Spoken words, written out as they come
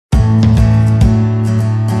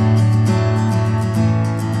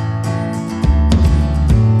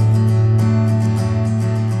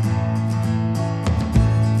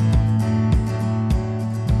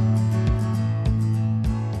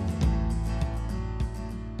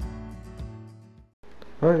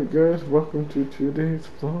Hi guys, welcome to today's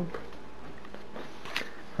vlog.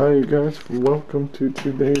 Hi guys, welcome to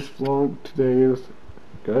today's vlog. Today is,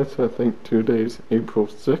 guys, I think today's April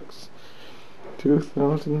 6th,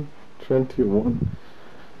 2021.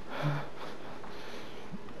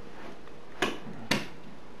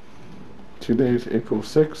 Today's April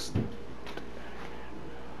 6th.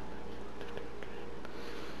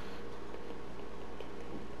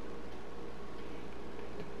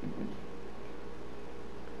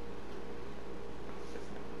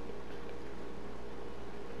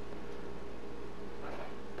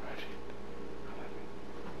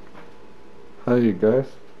 Hi you guys.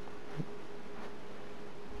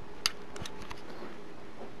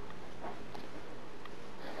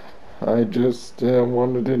 I just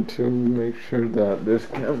wanted to make sure that this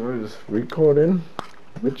camera is recording,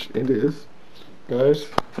 which it is, guys.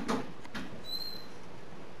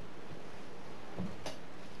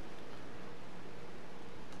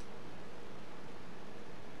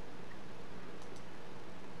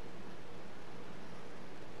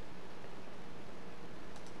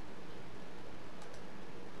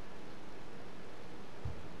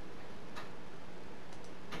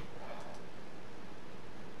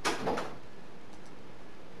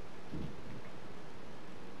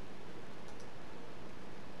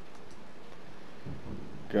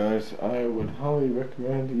 Guys, I would highly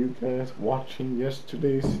recommend you guys watching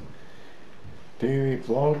yesterday's daily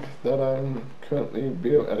vlog that I'm currently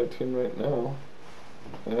video editing right now.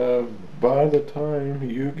 By the time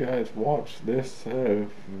you guys watch this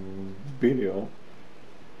video,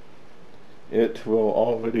 it will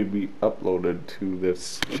already be uploaded to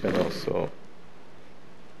this channel, so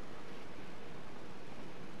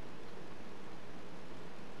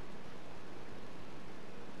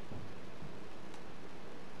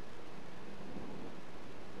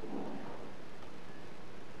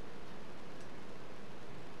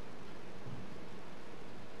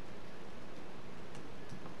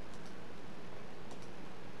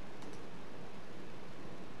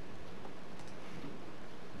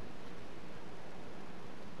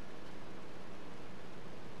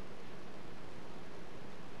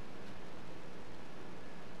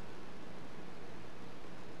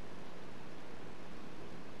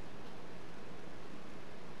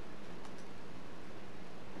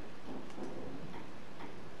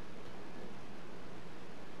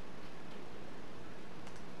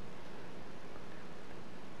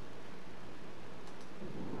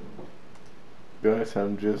guys,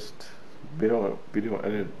 I'm just video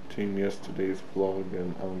editing yesterday's vlog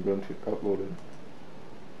and I'm going to upload it.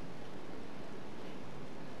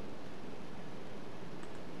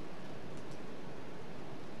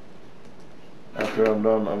 After I'm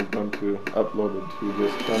done, I'm going to upload it to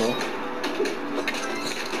this channel.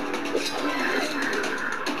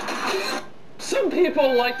 Some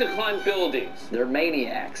people like to climb buildings. They're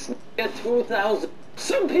maniacs. Get 2,000.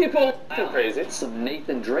 Some people are crazy. Some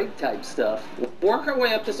Nathan Drake type stuff. Work our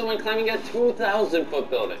way up to someone climbing a 2,000-foot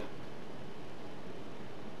building.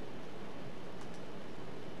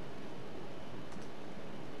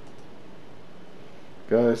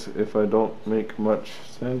 Guys, if I don't make much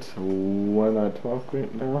sense when I talk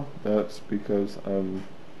right now, that's because I'm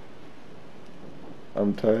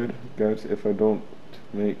tired. Guys, if I don't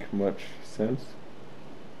make much sense,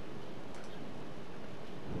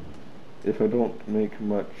 if I don't make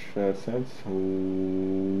much sense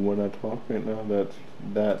when I talk right now,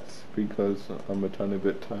 that's because I'm a tiny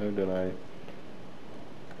bit tired and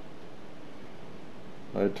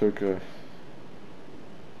I took a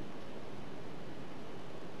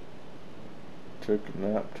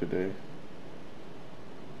nap today,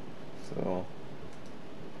 so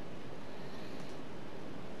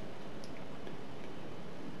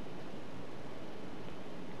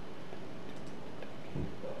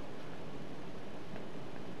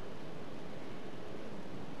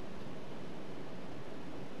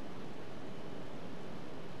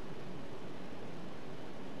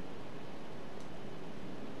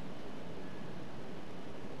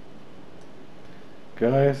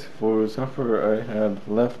guys, for supper I had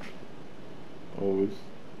leftovers.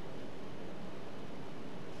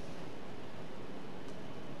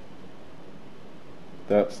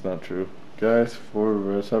 That's not true. Guys,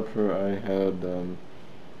 for supper I had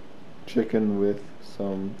chicken with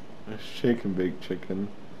some shake and bake chicken.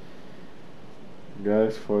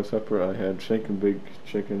 Guys, for supper I had shake and bake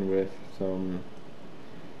chicken with some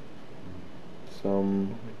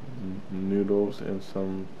noodles and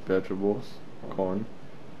some vegetables, corn.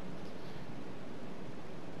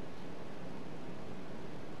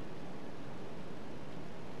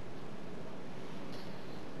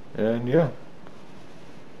 And yeah,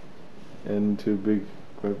 and two big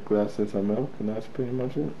quick glasses of milk, and that's pretty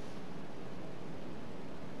much it.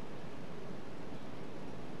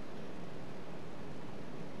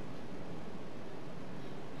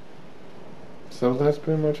 So that's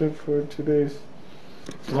pretty much it for today's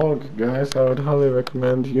vlog, guys. I would highly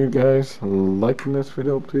recommend you guys liking this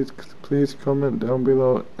video. Please comment down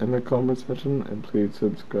below in the comment section, and please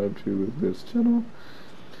subscribe to this channel.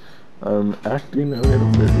 I'm acting a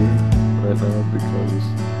little bit weird right now because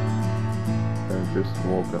I just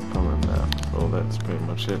woke up from a nap. So that's pretty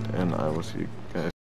much it, and I will see you guys